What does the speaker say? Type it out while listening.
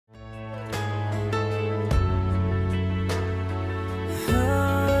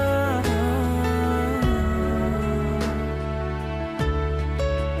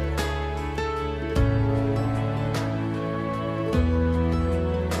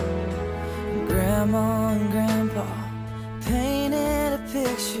Grandma and Grandpa painted a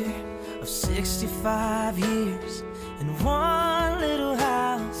picture of 65 years in one little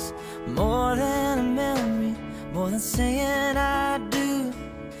house. More than a memory, more than saying I do.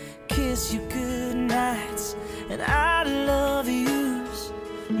 Kiss you good nights and I love yous.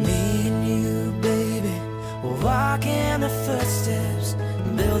 Me and you, baby, we'll walk in the footsteps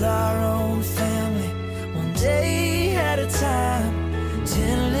and build our own family, one day at a time.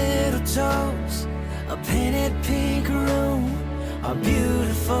 10 little toes, a painted pink room. Our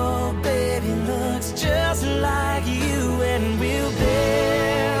beautiful baby looks just like you, and we'll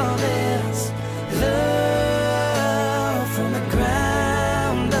build this love from the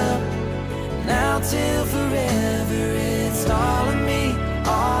ground up. Now till forever, it's all of me,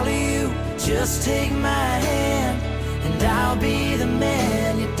 all of you. Just take my hand and I'll be the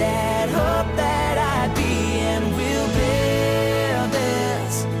man your dad hoped that I'd be, and we'll build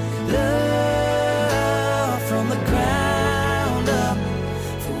this love from the ground up.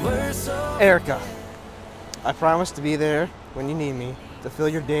 For we're so Erika, I promise to be there when you need me, to fill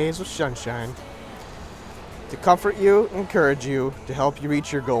your days with sunshine, to comfort you, encourage you, to help you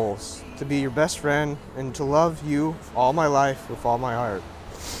reach your goals, to be your best friend, and to love you all my life with all my heart.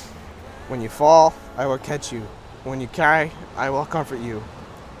 When you fall, I will catch you. When you cry, I will comfort you.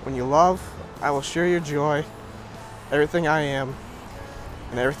 When you love, I will share your joy. Everything I am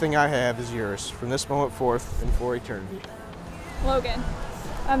and everything I have is yours from this moment forth and for eternity. Logan,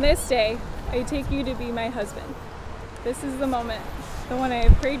 on this day, I take you to be my husband. This is the moment, the one I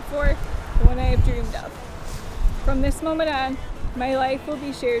have prayed for, the one I have dreamed of. From this moment on, my life will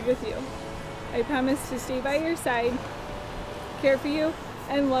be shared with you. I promise to stay by your side, care for you,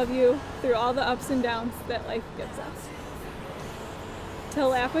 and love you through all the ups and downs that life gives us. To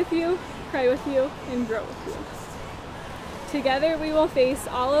laugh with you, cry with you, and grow with you. Together we will face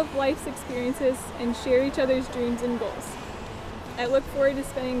all of life's experiences and share each other's dreams and goals. I look forward to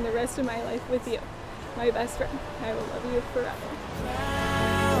spending the rest of my life with you, my best friend. I will love you forever.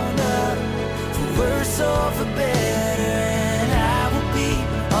 we're so for better, and I will be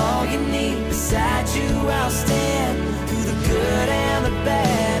all you need. Beside you I'll stand through the good and the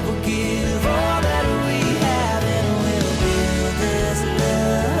bad. We'll give all that we have, and we'll build this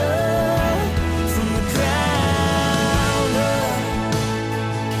love from the ground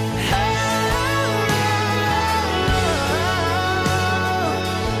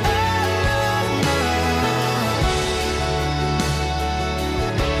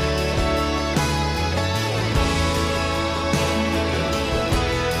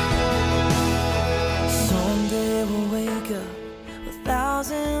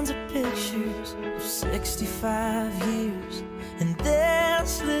thousands of pictures of 65 years in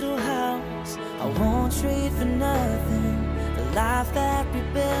this little house. I won't trade for nothing the life that we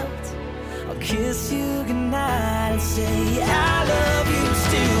built. I'll kiss you goodnight and say I love you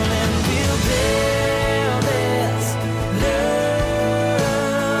still, and we'll build this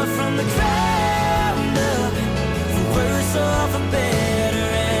love from the ground up. For worse or for better,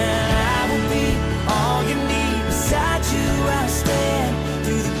 and I will be all you need. Beside you I'll stand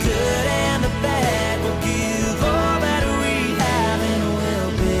through the good and the bad. We'll give all that we have, and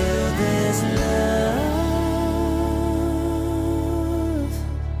we'll build this love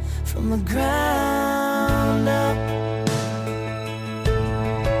from the ground up.